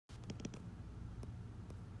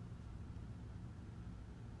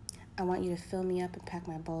I want you to fill me up and pack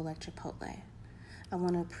my bowl like Chipotle. I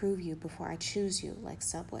want to approve you before I choose you like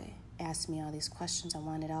Subway. Ask me all these questions, I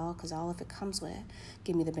want it all, because all of it comes with it.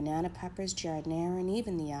 Give me the banana peppers, giardiniera, and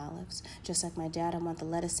even the olives. Just like my dad, I want the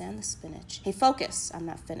lettuce and the spinach. Hey, focus! I'm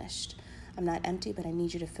not finished. I'm not empty, but I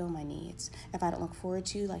need you to fill my needs. If I don't look forward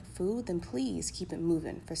to you like food, then please keep it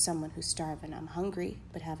moving for someone who's starving. I'm hungry,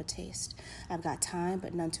 but have a taste. I've got time,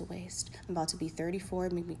 but none to waste. I'm about to be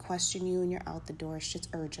 34, make me question you, and you're out the door. Shit's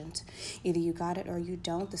urgent. Either you got it or you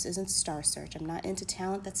don't. This isn't Star Search. I'm not into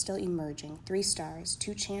talent that's still emerging. 3 stars,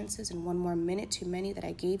 2 chances, and 1 more minute too many that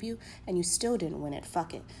I gave you, and you still didn't win it.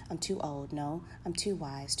 Fuck it. I'm too old. No, I'm too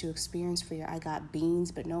wise, too experienced for your I got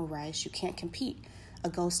beans, but no rice. You can't compete. A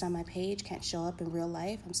ghost on my page can't show up in real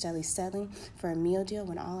life. I'm steadily settling for a meal deal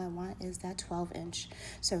when all I want is that 12-inch.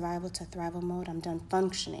 Survival to thrival mode, I'm done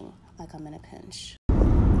functioning like I'm in a pinch.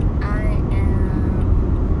 I am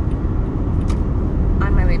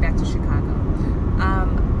on my way back to Chicago.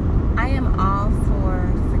 I am all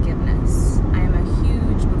for forgiveness. I am a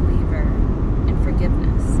huge believer in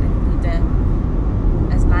forgiveness. I believe that,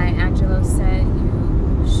 as Maya Angelou said,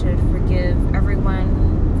 you should forgive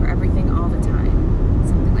everyone for everything all the time.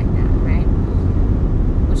 Something like that, right?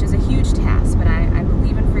 Which is a huge task, but I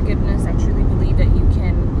believe in forgiveness. I truly believe that you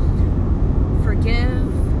can forgive,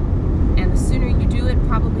 and the sooner you do it,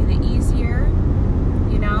 probably the easier.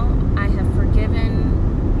 You know, I have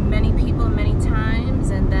forgiven many people many times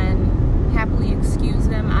and then happily excused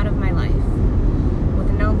them out of my life with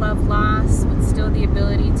no love lost, with still the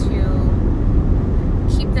ability to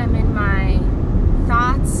keep them in my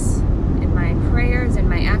thoughts, in my prayers, and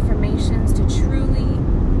my affirmations, to truly,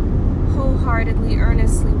 wholeheartedly,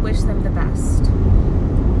 earnestly wish them the best.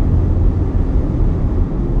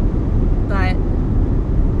 But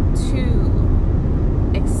to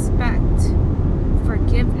expect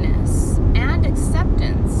forgiveness and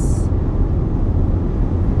acceptance,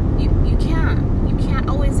 you can't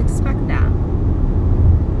always expect that.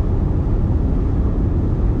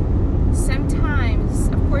 Sometimes,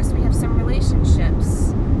 of course, we have some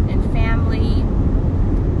relationships and family,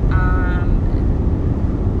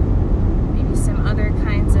 maybe some other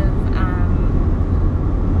kinds of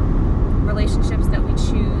relationships that we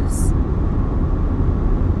choose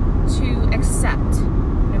to accept,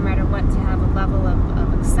 no matter what, to have a level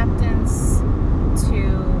of acceptance, to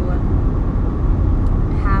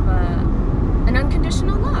have an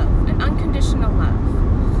unconditional love,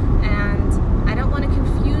 and I don't want to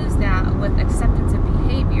confuse that with acceptance of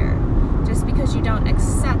behavior. Just because you don't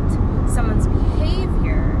accept someone's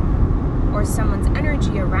behavior or someone's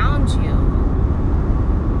energy around you,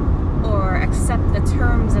 or accept the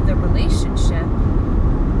terms of the relationship,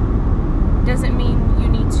 doesn't mean you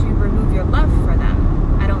need to remove your love for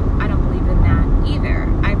them. I don't believe in that either.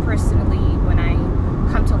 I personally, when I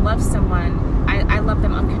come to love someone, I love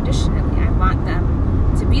them unconditionally. I want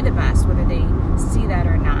them to be the best, whether they see that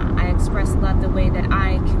or not. I express love the way that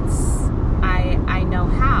I know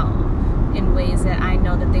how, in ways that I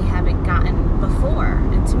know that they haven't gotten before.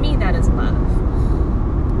 And to me, that is love.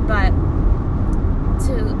 But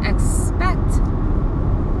to expect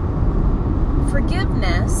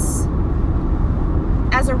forgiveness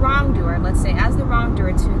as a wrongdoer, let's say, as the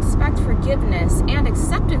wrongdoer, to expect forgiveness and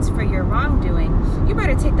acceptance for your wrongdoing, you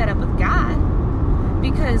better take that up with God.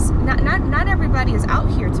 Because not everybody is out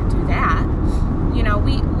here to do that. You know,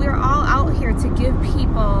 we're all out here to give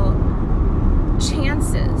people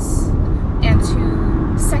chances and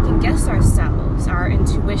to second guess ourselves, our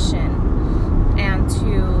intuition, and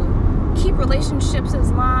to keep relationships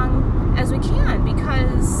as long as we can,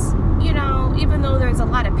 because, you know, even though there's a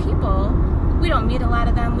lot of people, we don't meet a lot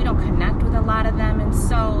of them, we don't connect with a lot of them, and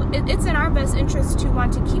so it's in our best interest to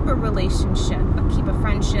want to keep a relationship, keep a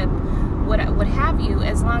friendship, what have you,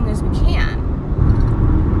 as long as we can.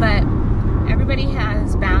 But everybody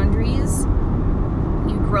has boundaries.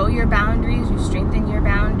 You grow your boundaries, you strengthen your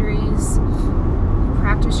boundaries, you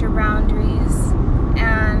practice your boundaries,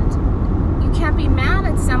 and you can't be mad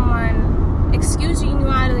at someone excusing you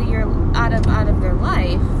out of their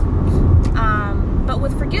life, but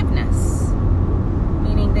with forgiveness,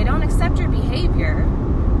 meaning they don't accept your behavior,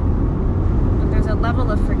 but there's a level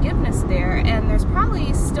of forgiveness there, and there's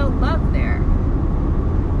probably still love there.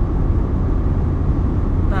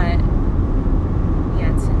 But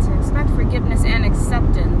yeah, to expect forgiveness and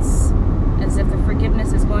acceptance, as if the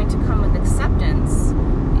forgiveness is going to come with acceptance,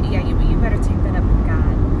 yeah, you better take that up with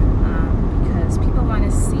God, because people want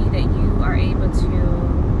to see that you are able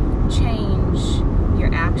to change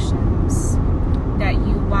your actions, that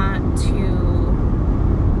you want to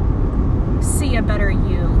see a better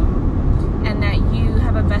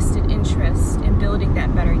have a vested interest in building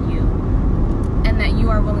that better you, and that you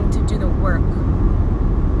are willing to do the work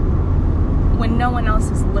when no one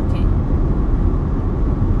else is looking,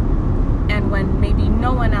 and when maybe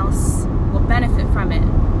no one else will benefit from it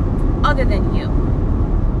other than you.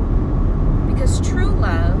 Because true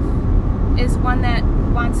love is one that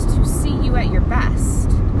wants to see you at your best,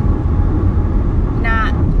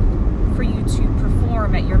 not for you to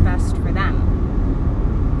perform at your best for them.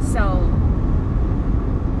 So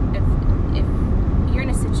if you're in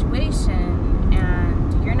a situation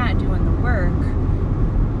and you're not doing the work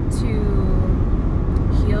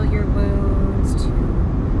to heal your wounds, to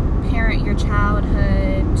parent your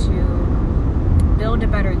childhood, to build a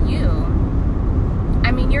better you,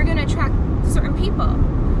 I mean, you're going to attract certain people,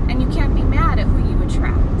 and you can't be mad at who you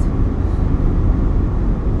attract.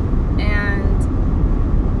 And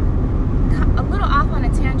a little off on a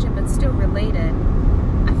tangent, but still related,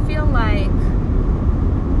 I feel like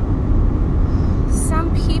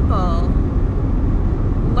some people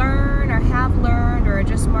learn or have learned or are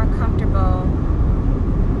just more comfortable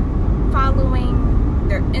following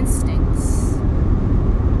their instincts,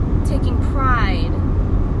 taking pride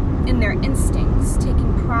in their instincts,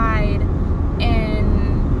 taking pride in,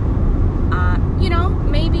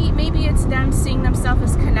 maybe it's them seeing themselves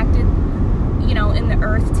as connected, in the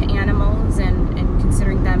earth to animals and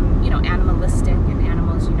considering them, animalistic, and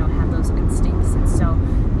animals, have those instincts. And so,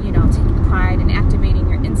 taking pride in activating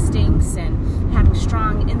your instincts and having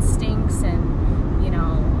strong instincts and,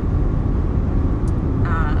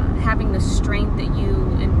 having the strength that you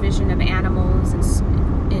envision of animals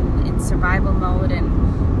in survival mode.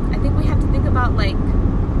 And I think we have to think about, like,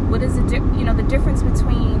 what is the difference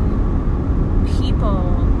between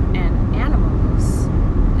people and animals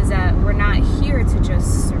is that we're not here to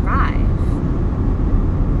just survive.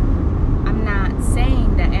 I'm not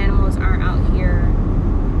saying that animals aren't out here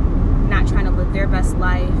not trying to live their best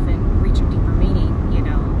life and reach a deeper meaning,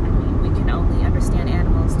 I mean, we can only understand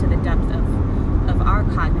animals to the depth of our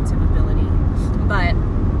cognitive ability. But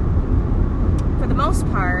for the most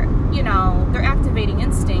part, they're activating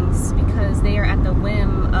instincts because they are at the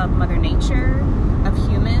whim of Mother Nature, of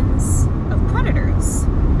humans, of predators.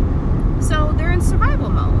 So they're in survival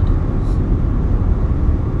mode.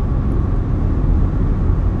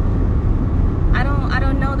 I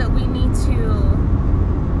don't know that we need to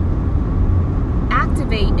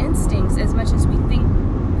activate instincts as much as we think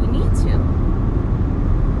we need to.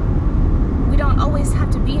 We don't always have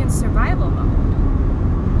to be in survival mode.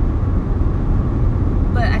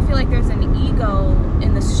 But I feel like there's an ego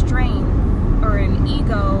in the strength, or an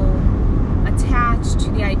ego attached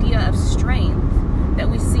to the idea of strength that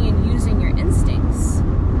we see in using your instincts.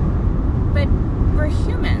 But we're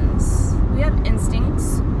humans. We have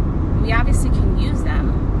instincts. We obviously can use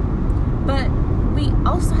them. But we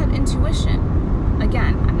also have intuition.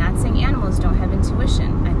 Again, I'm not saying animals don't have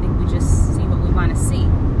intuition. I think we just see what we want to see.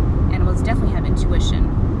 Animals definitely have intuition.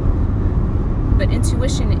 But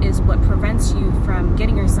intuition is what prevents you from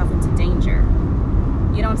getting yourself into danger.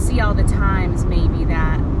 You don't see all the times maybe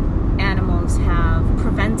that animals have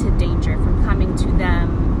prevented danger from coming to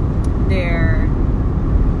them, their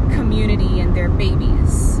community, and their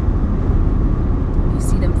babies. You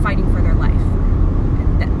see them fighting for their life.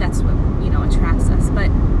 And that's what, attracts us. But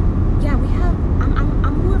yeah,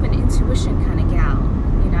 I'm more of an intuition kind of gal,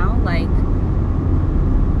 like,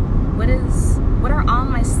 what are all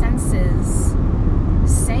my senses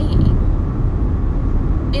saying?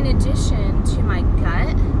 In addition to my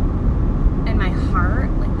gut and my heart,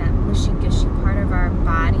 like that mushy-gushy part of our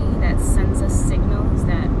body that sends us signals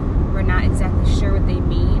that we're not exactly sure what they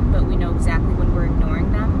mean, but we know exactly when we're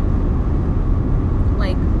ignoring them.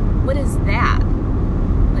 Like, what is that?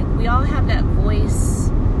 Like, we all have that voice.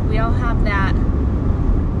 We all have that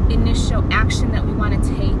initial action that we want to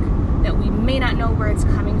take, that we may not know where it's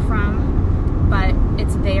coming from, but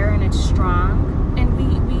it's there and it's strong. And we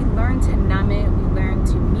learn to numb it, we learn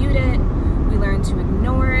to mute it, we learn to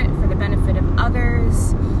ignore it for the benefit of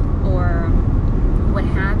others, or what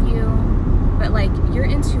have you. But like, your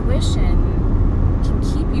intuition can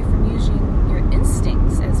keep you from using your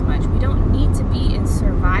instincts as much. We don't need to be in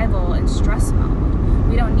survival and stress mode.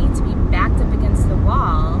 We don't need to be backed up against the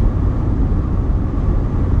wall,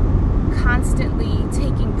 constantly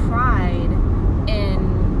taking pride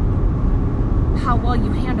in how well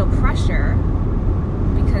you handle pressure,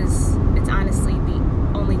 because it's honestly the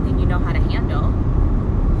only thing you know how to handle.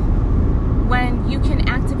 When you can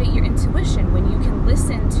activate your intuition, when you can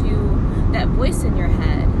listen to that voice in your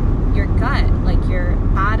head, your gut, like your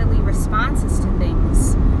bodily responses to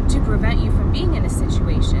things, to prevent you from being in a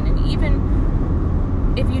situation. And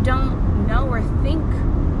even if you don't know or think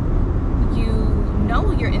you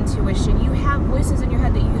know your intuition. You have voices in your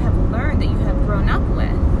head that you have learned, that you have grown up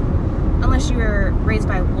with. Unless you were raised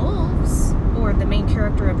by wolves or the main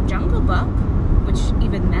character of Jungle Book, which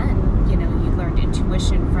even then, you learned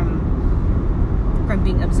intuition from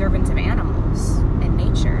being observant of animals and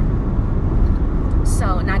nature.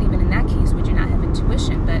 So not even in that case would you not have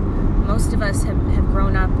intuition, but most of us have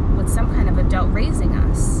grown up with some kind of adult raising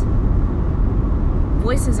us.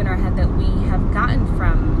 Voices in our head that we have gotten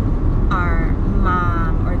from our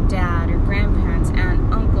mom or dad or grandparents,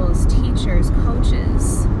 aunt, uncles, teachers,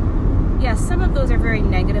 coaches. Yes, some of those are very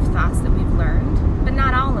negative thoughts that we've learned, but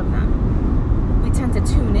not all of them. We tend to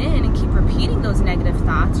tune in and keep repeating those negative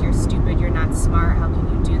thoughts. You're stupid, you're not smart, how can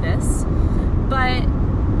you do this? But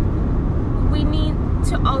we need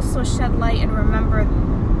to also shed light and remember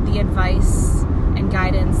the advice and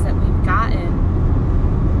guidance that we've gotten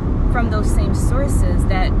from those same sources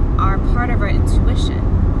that are part of our intuition.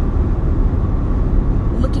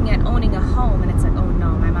 Looking at owning a home and it's like, oh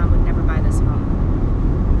no, my mom would never buy this home.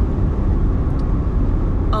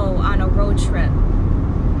 Oh, on a road trip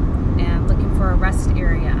and looking for a rest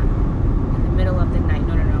area in the middle of the night.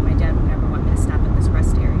 No, my dad would never want me to stop at this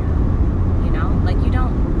rest area. Like, you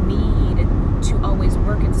don't need to always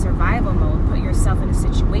work in survival mode. Put yourself in a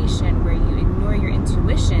situation where you ignore your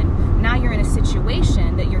intuition. Now you're in a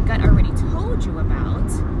situation that your gut already told you about,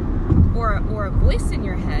 or a voice in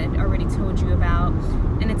your head already told you about,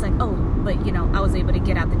 and it's like, oh, but I was able to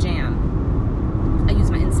get out the jam. I use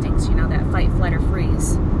my instincts, that fight, flight, or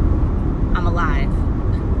freeze. I'm alive.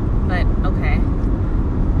 But okay.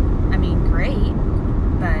 I mean, great,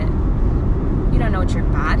 but you don't know what your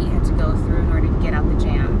body had to go through in order to get out the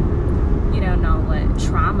jam. You don't know what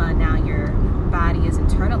trauma now your body is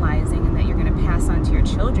internalizing and that you're going to pass on to your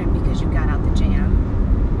children because you got out the jam.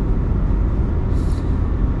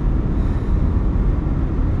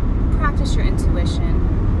 Practice your intuition.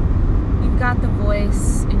 You've got the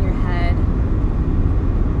voice in your head.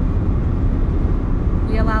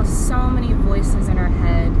 We allow so many voices in our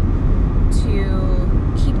head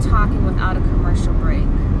to keep talking without a commercial break.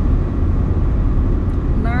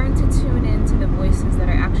 Learn to tune into the voices that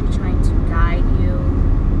are actually trying to guide you.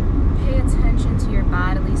 Pay attention to your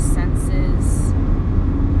bodily senses.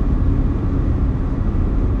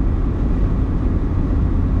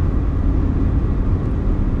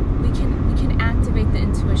 We can activate the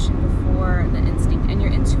intuition before the instinct, and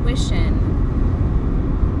your intuition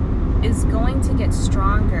is going to get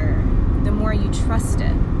stronger the more you trust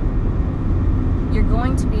it. You're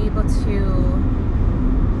going to be able to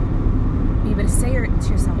say to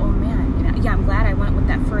yourself, oh man, yeah, I'm glad I went with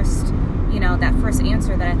that first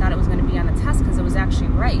answer that I thought it was going to be on the test, because it was actually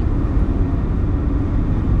right.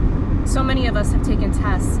 So many of us have taken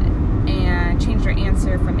tests and changed our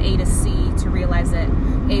answer from A to C to realize that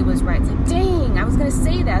A was right. It's like, dang, I was going to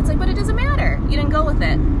say that. It's like, but it doesn't matter. You didn't go with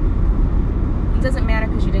it. It doesn't matter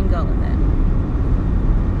because you didn't go with it.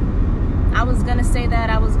 I was going to say that.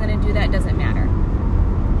 I was going to do that. It doesn't matter.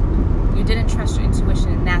 You didn't trust your intuition,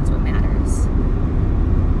 and that's what matters.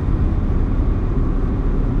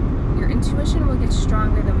 Your intuition will get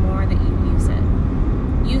stronger the more that you use it.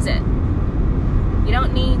 Use it. You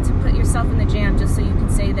don't need to put yourself in the jam just so you can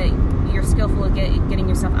say that you're skillful at getting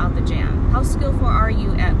yourself out the jam. How skillful are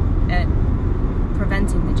you at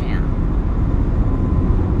preventing the jam?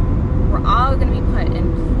 We're all going to be put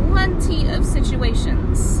in plenty of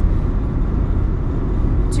situations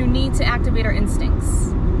to need to activate our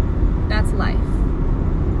instincts. That's life.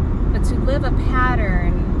 But to live a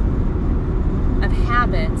pattern of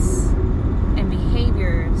habits and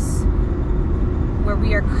behaviors where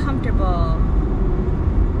we are comfortable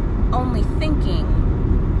only thinking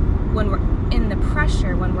when we're in the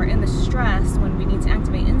pressure, when we're in the stress, when we need to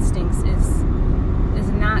activate instincts is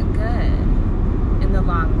not good in the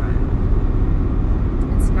long run.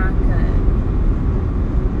 It's not good.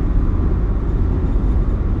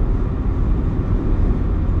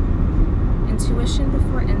 Intuition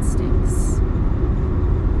before instincts.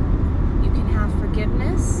 You can have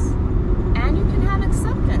forgiveness and you can have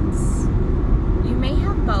acceptance. You may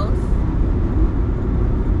have both.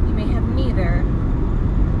 You may have neither.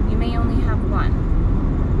 You may only have one.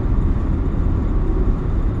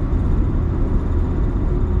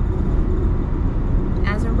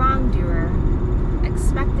 As a wrongdoer,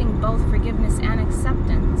 expecting both forgiveness and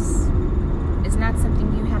acceptance is not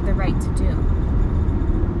something you have the right to do.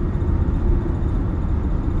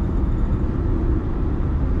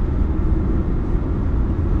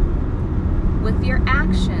 With your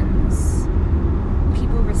actions,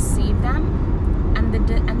 people receive them and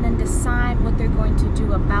then decide what they're going to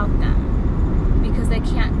do about them, because they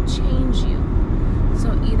can't change you.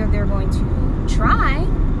 they're going to try,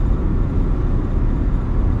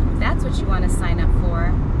 if that's what you want to sign up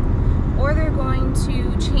for, or they're going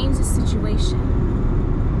to change the situation.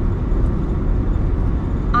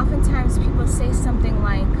 Oftentimes people say something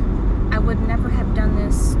like, I would never have done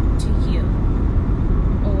this to you,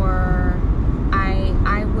 or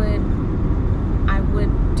I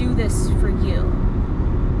would do this for you,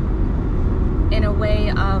 in a way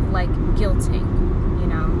of like guilting, you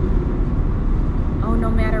know. Oh, no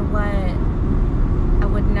matter what, I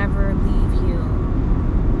would never leave you,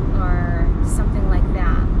 or something like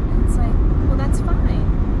that. And it's like, well, that's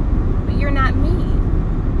fine, but you're not me,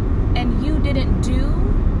 and you didn't do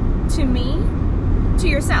to me, to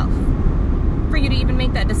yourself, for you to even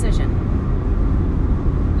make that decision.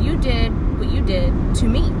 You did what you did to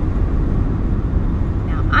me.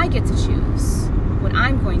 Now I get to choose what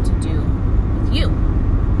I'm going to do with you,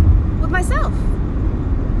 with myself.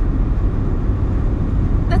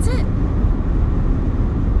 That's it.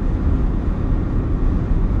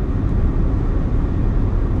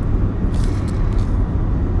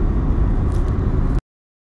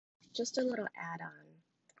 Just a little add-on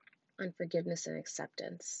forgiveness and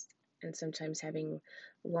acceptance, and sometimes having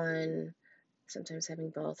one, sometimes having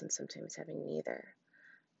both, and sometimes having neither.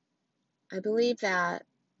 I believe that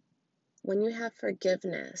when you have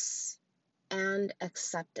forgiveness and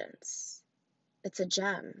acceptance, it's a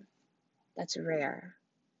gem that's rare.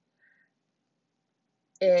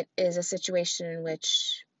 It is a situation in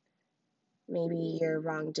which maybe your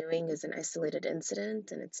wrongdoing is an isolated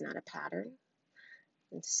incident and it's not a pattern.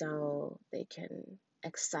 And so they can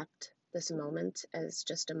accept this moment as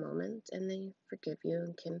just a moment, and they forgive you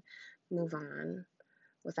and can move on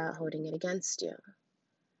without holding it against you.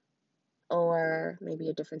 Or maybe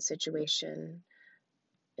a different situation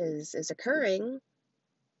is occurring,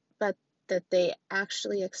 but that they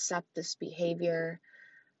actually accept this behavior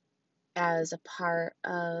as a part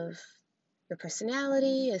of your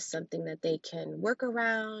personality, as something that they can work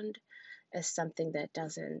around, as something that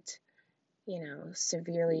doesn't,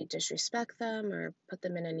 severely disrespect them or put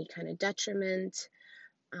them in any kind of detriment.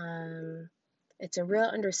 It's a real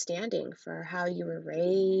understanding for how you were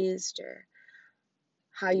raised or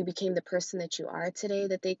how you became the person that you are today,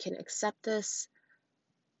 that they can accept this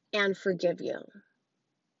and forgive you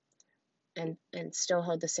and still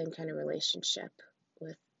hold the same kind of relationship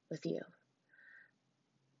with you.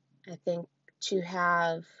 I think to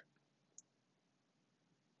have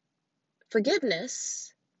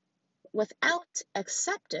forgiveness without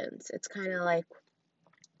acceptance, it's kind of like,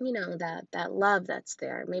 that love that's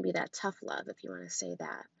there, maybe that tough love, if you want to say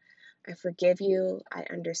that. I forgive you. I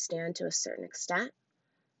understand to a certain extent.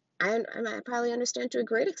 I probably understand to a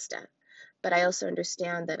great extent, but I also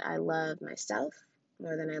understand that I love myself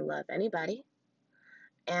more than I love anybody.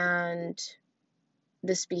 And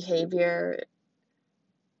this behavior,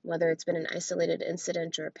 whether it's been an isolated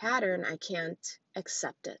incident or a pattern, I can't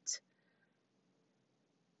accept it.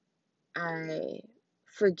 I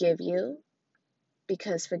forgive you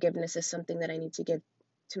because forgiveness is something that I need to give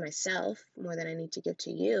to myself more than I need to give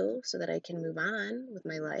to you so that I can move on with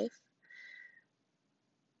my life.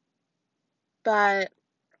 But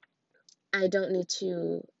I don't need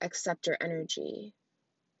to accept your energy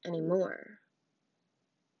anymore.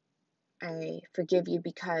 I forgive you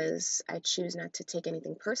because I choose not to take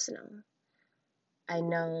anything personal. I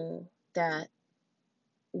know that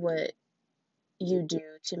what you do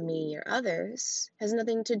to me or others has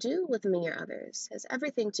nothing to do with me or others, has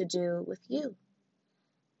everything to do with you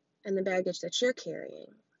and the baggage that you're carrying.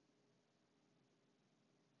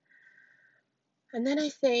 And then I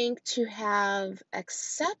think to have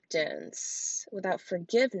acceptance without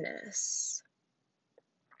forgiveness,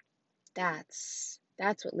 that's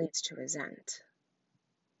what leads to resent.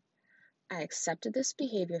 I accepted this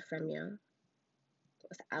behavior from you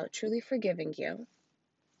without truly forgiving you.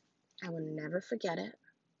 I will never forget it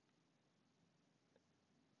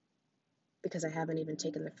because I haven't even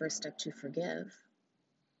taken the first step to forgive.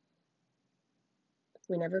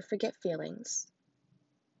 We never forget feelings.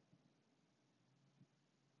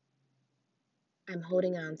 I'm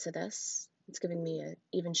holding on to this. It's giving me an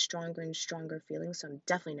even stronger and stronger feeling, so I'm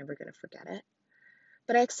definitely never going to forget it.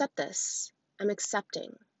 But I accept this. I'm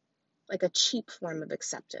accepting, like a cheap form of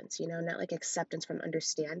acceptance, not like acceptance from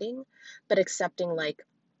understanding, but accepting like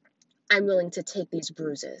I'm willing to take these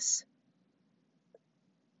bruises.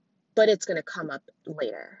 But it's going to come up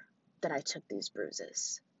later that I took these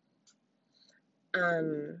bruises.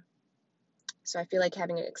 So I feel like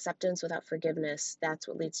having an acceptance without forgiveness, that's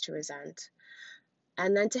what leads to resent.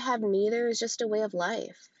 And then to have neither is just a way of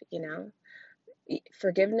life,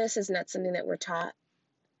 Forgiveness is not something that we're taught.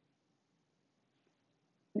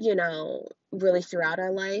 really throughout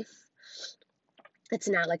our life. It's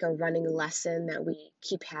not like a running lesson that we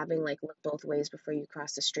keep having, like look both ways before you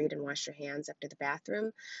cross the street and wash your hands after the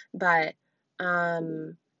bathroom. But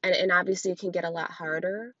and obviously it can get a lot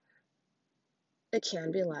harder. It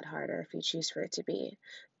can be a lot harder if you choose for it to be.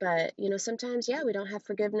 But sometimes, yeah, we don't have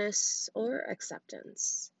forgiveness or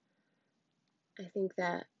acceptance. I think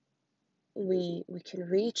that we can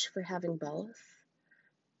reach for having both,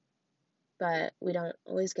 but we don't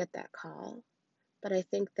always get that call. But I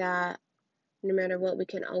think that no matter what, we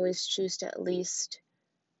can always choose to at least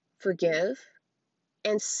forgive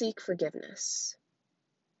and seek forgiveness.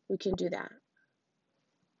 We can do that.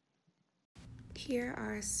 Here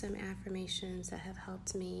are some affirmations that have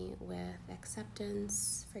helped me with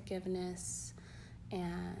acceptance, forgiveness,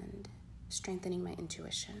 and strengthening my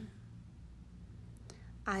intuition.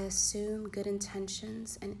 I assume good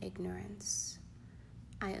intentions and ignorance.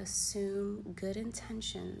 I assume good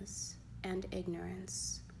intentions and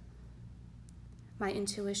ignorance. My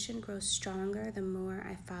intuition grows stronger the more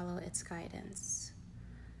I follow its guidance.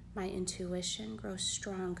 My intuition grows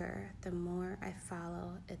stronger the more I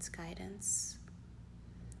follow its guidance.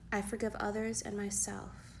 I forgive others and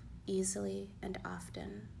myself easily and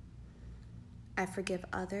often. I forgive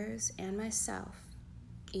others and myself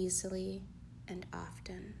easily and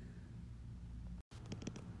often.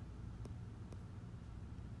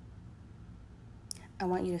 I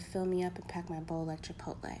want you to fill me up and pack my bowl like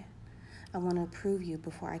Chipotle. I want to approve you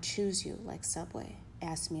before I choose you like Subway.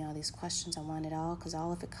 Ask me all these questions, I want it all, because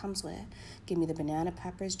all of it comes with it. Give me the banana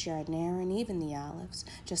peppers, giardiniera, and even the olives.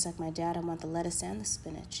 Just like my dad, I want the lettuce and the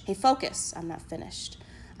spinach. Hey, focus! I'm not finished.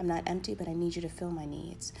 I'm not empty, but I need you to fill my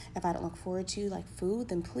needs. If I don't look forward to you like food,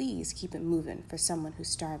 then please keep it moving for someone who's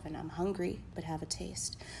starving. I'm hungry, but have a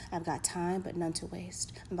taste. I've got time, but none to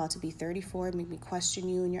waste. I'm about to be 34, make me question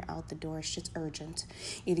you, and you're out the door. Shit's urgent.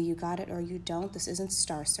 Either you got it or you don't. This isn't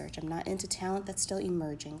Star Search. I'm not into talent that's still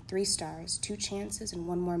emerging. 3 stars, 2 chances, and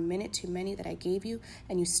 1 more minute too many that I gave you,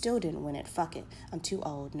 and you still didn't win it. Fuck it. I'm too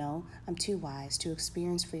old. No, I'm too wise, too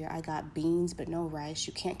experienced for your I got beans, but no rice.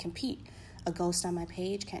 You can't compete. A ghost on my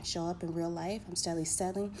page can't show up in real life. I'm steadily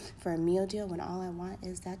settling for a meal deal when all I want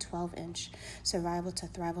is that 12-inch. Survival to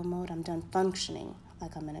thrival mode, I'm done functioning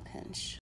like I'm in a pinch.